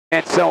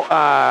And so,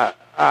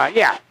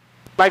 yeah,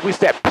 like we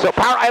said, so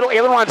power idle,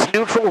 aileron's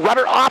neutral,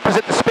 rudder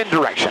opposite the spin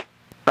direction,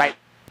 right?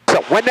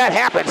 So when that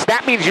happens,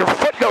 that means your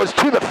foot goes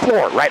to the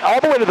floor, right?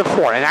 All the way to the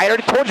floor. And I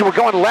already told you we're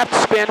going left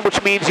spin,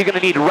 which means you're going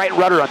to need right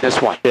rudder on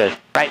this one,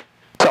 right?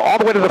 So all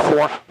the way to the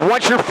floor.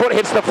 Once your foot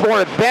hits the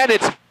floor, then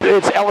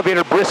it's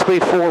elevator briskly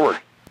forward.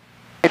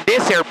 In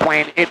this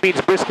airplane, it means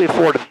briskly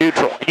forward to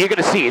neutral. And you're going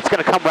to see it's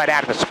going to come right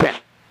out of the spin.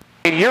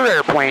 In your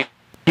airplane,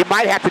 you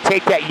might have to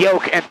take that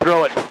yoke and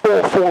throw it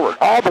full forward,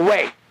 all the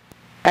way.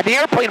 And the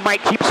airplane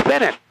might keep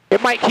spinning.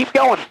 It might keep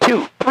going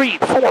 2, 3,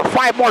 4,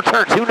 5 more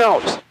turns. Who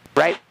knows,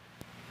 right?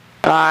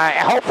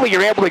 Hopefully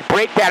you're able to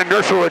break that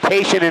inertial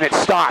rotation and it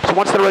stops.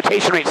 Once the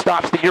rotation rate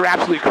stops, then you're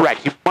absolutely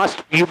correct. You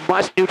must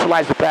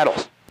neutralize the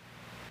pedals.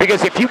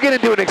 Because if you get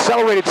into an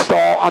accelerated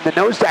stall on the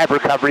nosedive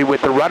recovery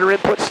with the rudder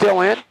input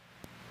still in,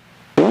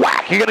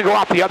 whack, you're going to go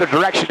off the other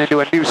direction into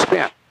a new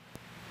spin.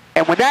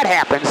 And when that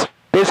happens,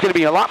 there's going to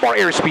be a lot more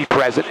airspeed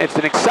present. It's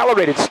an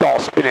accelerated stall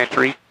spin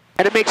entry,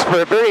 and it makes for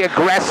a very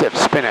aggressive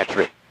spin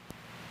entry.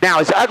 Now,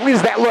 as ugly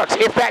as that looks,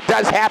 if that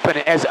does happen,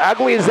 as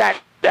ugly as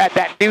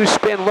that new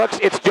spin looks,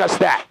 it's just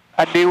that,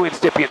 a new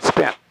incipient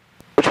spin,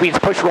 which means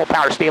push roll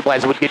power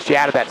stabilizer would get you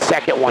out of that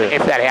second one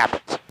if that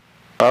happens.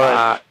 All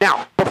right.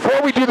 Now,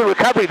 before we do the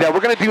recovery, though,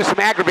 we're going to do some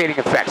aggravating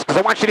effects, because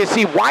I want you to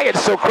see why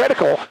it's so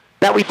critical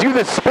that we do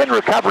the spin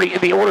recovery in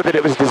the order that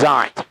it was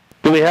designed.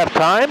 Do we have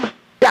time?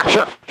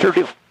 Yeah, sure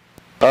do.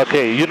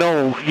 Okay, you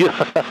know,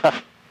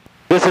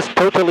 this is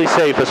totally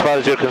safe as far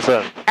as you're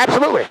concerned.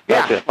 Absolutely,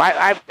 yeah. Okay.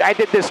 I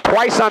did this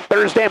twice on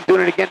Thursday. I'm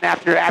doing it again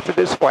after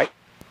this flight.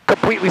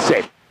 Completely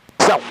safe.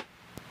 So,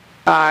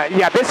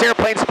 yeah, this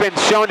airplane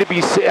spin's shown to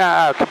be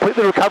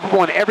completely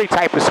recoverable in every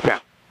type of spin.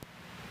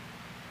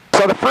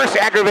 So the first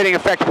aggravating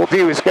effect we'll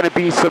do is going to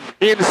be some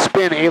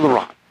in-spin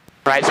aileron.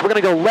 Right, so we're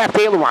going to go left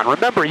aileron.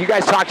 Remember, you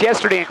guys talked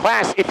yesterday in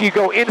class, if you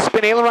go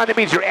in-spin aileron, that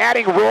means you're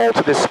adding roll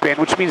to the spin,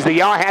 which means the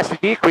yaw has to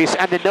decrease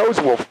and the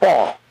nose will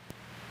fall.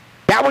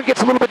 That one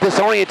gets a little bit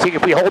disorienting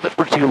if we hold it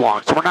for too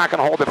long, so we're not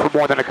going to hold it for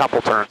more than a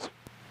couple turns.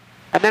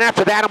 And then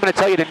after that, I'm going to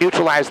tell you to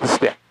neutralize the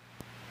stick.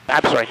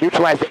 I'm sorry,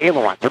 neutralize the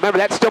ailerons. Remember,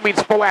 that still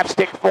means full aft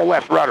stick, full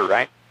left rudder,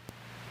 right?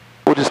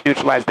 We'll just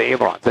neutralize the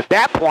ailerons. At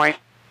that point,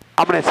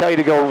 I'm going to tell you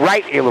to go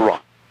right aileron.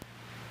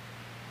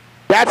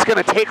 That's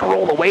going to take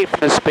roll away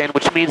from the spin,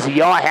 which means the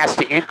yaw has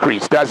to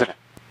increase, doesn't it?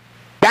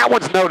 That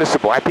one's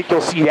noticeable. I think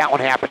you'll see that one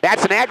happen.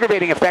 That's an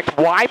aggravating effect.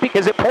 Why?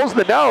 Because it pulls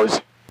the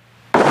nose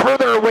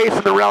further away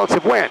from the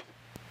relative wind.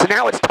 So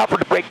now it's tougher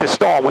to break the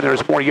stall when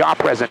there's more yaw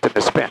present in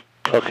the spin.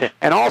 Okay.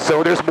 And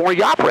also, there's more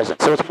yaw present,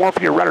 so it's more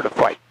for your rudder to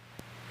fight.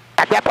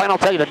 At that point, I'll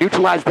tell you to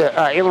neutralize the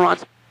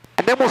ailerons,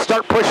 and then we'll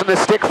start pushing the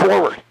stick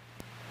forward.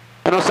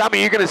 And Osama,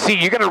 you're going to see,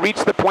 you're going to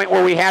reach the point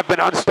where we have been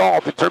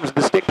unstalled in terms of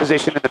the stick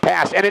position in the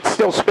past, and it's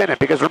still spinning,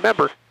 because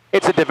remember,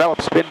 it's a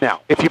developed spin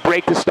now. If you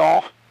break the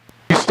stall,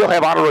 you still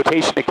have auto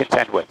rotation to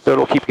contend with, so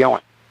it'll keep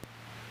going.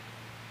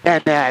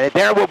 And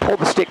there we'll pull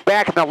the stick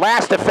back, and the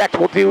last effect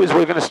we'll do is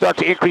we're going to start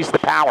to increase the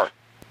power.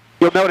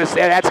 You'll notice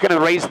that's going to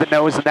raise the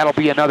nose, and that'll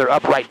be another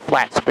upright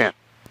flat spin.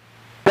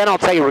 Then I'll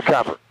tell you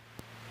recover.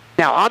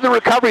 Now, on the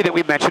recovery that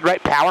we mentioned,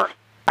 right, power,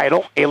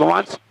 idle,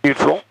 ailerons,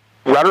 neutral,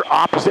 rudder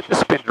opposite the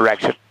spin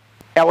direction,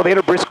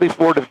 elevator briskly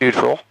forward of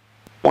neutral.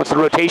 Once the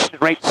rotation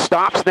rate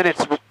stops, then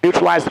it's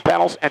neutralize the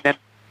pedals, and then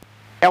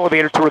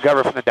elevator to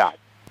recover from the dive.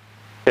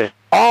 Okay.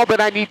 All that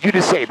I need you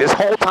to say this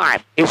whole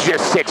time is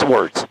just 6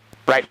 words,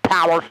 right?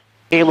 Power,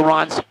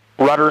 ailerons,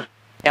 rudder,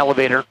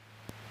 elevator,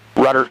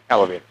 rudder,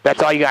 elevator.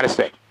 That's all you got to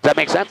say. Does that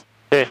make sense?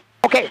 Okay.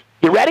 Okay,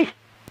 you ready?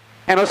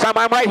 And Osama,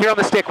 I'm right here on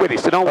the stick with you,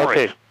 so don't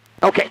worry.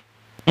 Okay,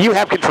 you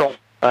have control.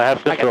 I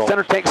have control. I got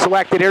center tank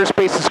selected,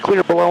 airspace is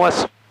clear below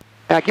us.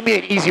 Give me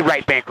an easy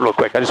right bank real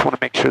quick. I just want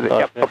to make sure that,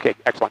 yep, okay,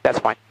 excellent, that's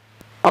fine.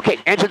 Okay,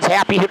 engine's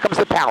happy, here comes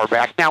the power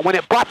back. Now, when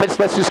it buffets,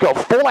 let's just go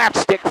full aft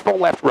stick, full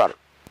left rudder.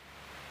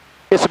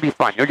 This will be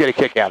fun, you'll get a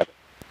kick out of it.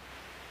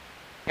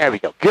 There we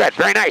go, good,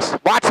 very nice.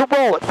 Lots of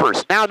roll at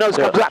first, now nose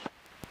comes up.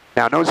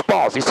 Now nose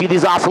falls, you see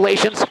these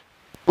oscillations?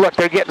 Look,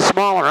 they're getting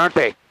smaller, aren't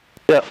they?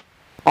 Yep.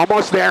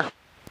 Almost there.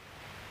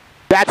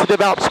 That's a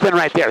developed spin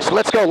right there. So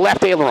let's go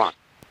left aileron.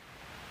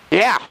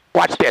 Yeah,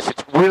 watch this,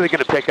 it's really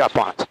going to pick up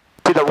on us.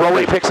 See the roll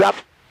rate picks up?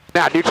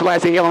 Now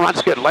neutralize the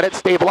ailerons, good. Let it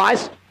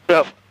stabilize.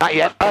 Yep. Not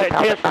yet. All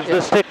right,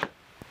 the stick.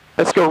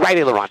 Let's go right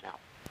aileron now.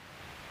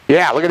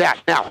 Yeah, look at that.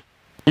 Now,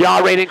 yaw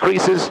rate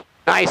increases.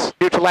 Nice.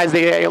 Neutralize the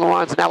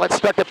ailerons. Now let's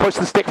start to push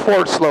the stick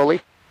forward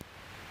slowly.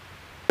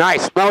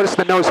 Nice. Notice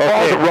the nose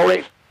falls, the roll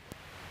rate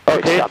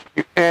picks up.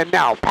 And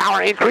now,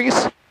 power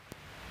increase.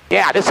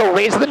 Yeah, this will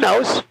raise the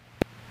nose.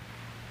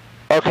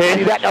 Okay.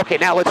 See that? Okay,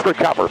 now let's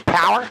recover.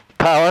 Power.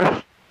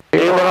 Power.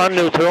 Aileron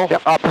neutral.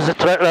 Yep. Opposite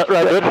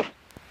rudder.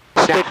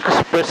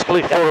 Sticks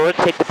briskly forward.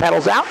 Take the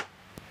pedals out.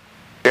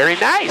 Very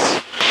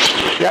nice.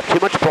 Yep, too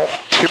much pull.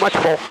 Too much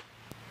pull.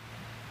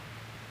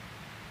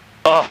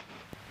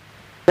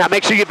 Now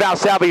make sure you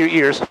Valsalva your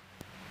ears.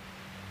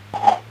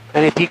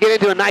 And if you get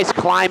into a nice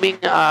climbing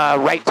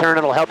right turn,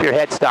 it'll help your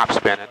head stop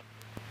spinning.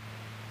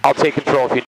 I'll take control if you